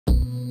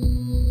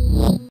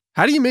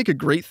How do you make a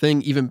great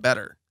thing even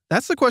better?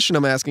 That's the question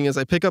I'm asking as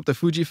I pick up the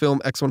Fujifilm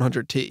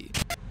X100T.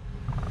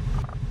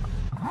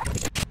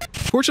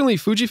 Fortunately,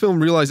 Fujifilm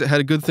realized it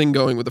had a good thing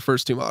going with the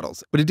first two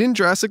models, but it didn't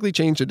drastically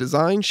change the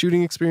design,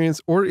 shooting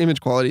experience, or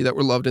image quality that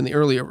were loved in the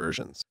earlier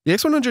versions. The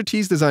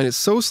X100T's design is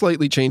so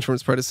slightly changed from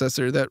its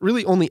predecessor that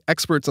really only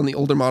experts on the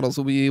older models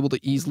will be able to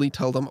easily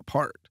tell them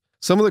apart.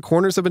 Some of the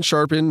corners have been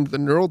sharpened, the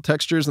knurled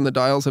textures and the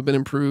dials have been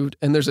improved,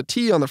 and there's a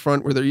T on the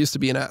front where there used to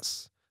be an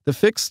S. The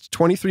fixed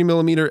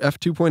 23mm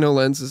f2.0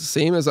 lens is the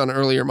same as on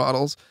earlier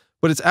models,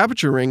 but its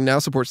aperture ring now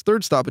supports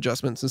third stop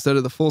adjustments instead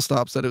of the full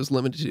stops that it was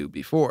limited to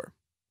before.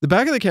 The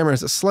back of the camera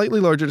has a slightly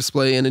larger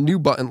display and a new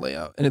button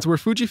layout, and it's where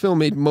Fujifilm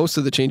made most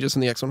of the changes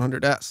in the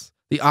X100S.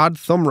 The odd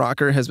thumb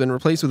rocker has been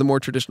replaced with a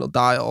more traditional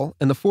dial,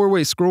 and the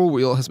four-way scroll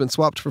wheel has been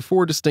swapped for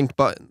 4 distinct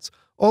buttons,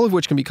 all of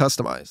which can be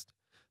customized.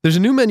 There's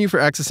a new menu for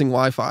accessing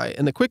Wi-Fi,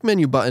 and the quick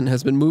menu button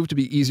has been moved to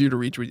be easier to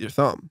reach with your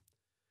thumb.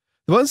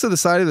 The buttons to the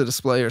side of the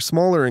display are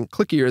smaller and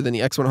clickier than the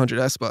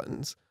X100S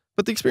buttons,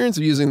 but the experience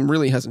of using them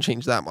really hasn't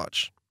changed that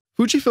much.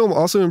 Fujifilm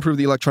also improved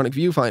the electronic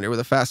viewfinder with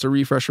a faster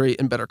refresh rate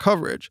and better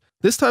coverage.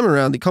 This time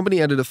around, the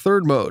company added a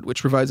third mode,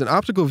 which provides an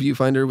optical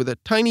viewfinder with a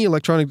tiny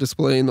electronic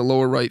display in the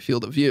lower right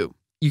field of view.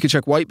 You can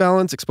check white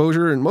balance,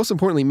 exposure, and most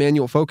importantly,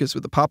 manual focus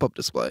with the pop-up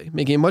display,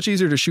 making it much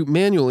easier to shoot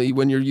manually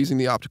when you're using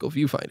the optical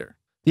viewfinder.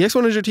 The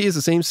X100T has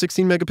the same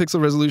 16-megapixel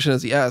resolution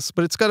as the S,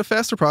 but it's got a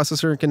faster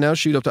processor and can now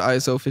shoot up to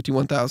ISO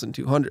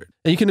 51200.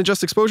 And you can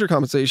adjust exposure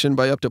compensation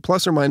by up to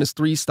plus or minus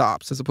 3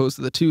 stops, as opposed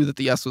to the 2 that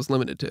the S was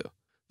limited to.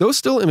 Though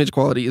still image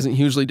quality isn't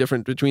hugely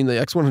different between the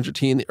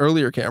X100T and the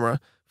earlier camera,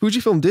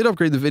 Fujifilm did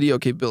upgrade the video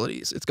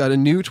capabilities. It's got a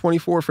new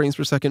 24 frames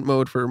per second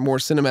mode for more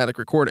cinematic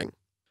recording.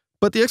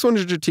 But the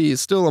X100T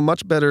is still a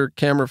much better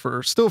camera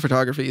for still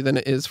photography than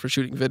it is for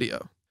shooting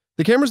video.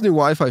 The camera's new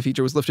Wi-Fi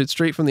feature was lifted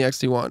straight from the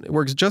X-T1. It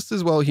works just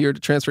as well here to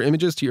transfer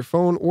images to your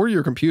phone or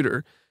your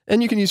computer,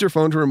 and you can use your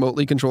phone to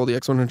remotely control the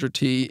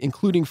X100T,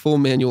 including full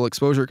manual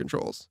exposure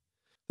controls.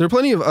 There are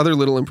plenty of other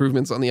little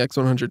improvements on the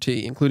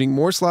X100T, including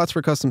more slots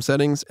for custom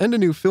settings and a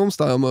new film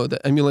style mode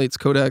that emulates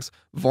Kodak's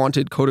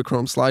vaunted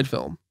Kodachrome slide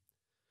film.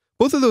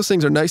 Both of those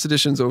things are nice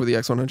additions over the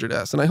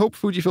X100S, and I hope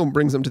Fujifilm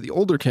brings them to the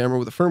older camera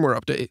with a firmware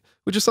update,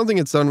 which is something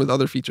it's done with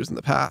other features in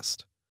the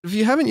past. If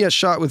you haven't yet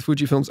shot with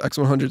Fujifilm's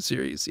X100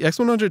 series, the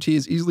X100T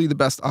is easily the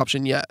best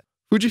option yet.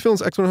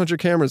 Fujifilm's X100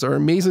 cameras are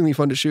amazingly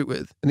fun to shoot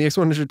with, and the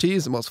X100T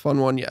is the most fun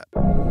one yet.